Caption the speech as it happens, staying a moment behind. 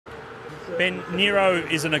Ben, Nero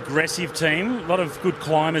is an aggressive team, a lot of good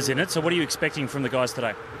climbers in it, so what are you expecting from the guys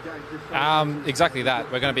today? Exactly that.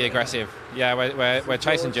 We're going to be aggressive. Yeah, we're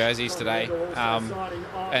chasing jerseys today,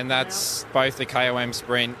 and that's both the KOM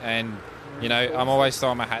sprint and, you know, I'm always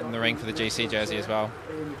throwing my hat in the ring for the GC jersey as well.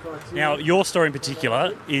 Now, your story in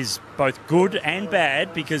particular is both good and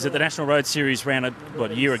bad because at the National Road Series round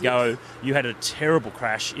a year ago, you had a terrible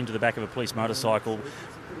crash into the back of a police motorcycle,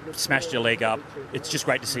 smashed your leg up. It's just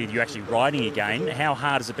great to see you actually riding again. How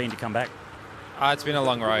hard has it been to come back? It's been a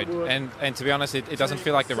long road, and to be honest, it doesn't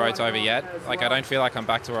feel like the road's over yet. Like, I don't feel like I'm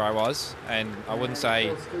back to where I was, and I wouldn't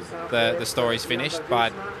say the story's finished,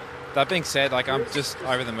 but that being said, like, I'm just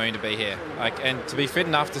over the moon to be here, like, and to be fit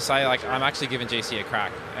enough to say, like, I'm actually giving GC a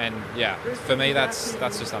crack, and yeah, for me, that's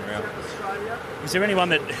just unreal. Is there anyone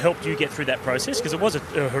that helped you get through that process? Because it was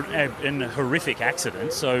a horrific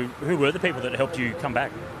accident, so who were the people that helped you come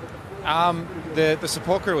back? The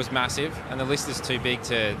support crew was massive, and the list is too big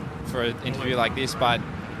for an interview like this, but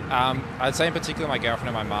I'd say in particular my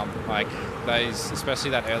girlfriend and my mum, like, those,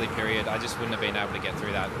 especially that early period, I just wouldn't have been able to get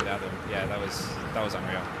through that without them. Yeah, that was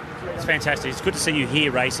unreal. It's fantastic. It's good to see you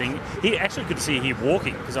here racing. Actually good to see you here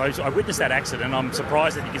walking, because I witnessed that accident. I'm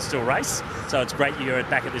surprised that you can still race, so it's great you're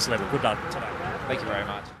back at this level. Good luck today. Thank you very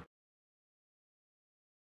much.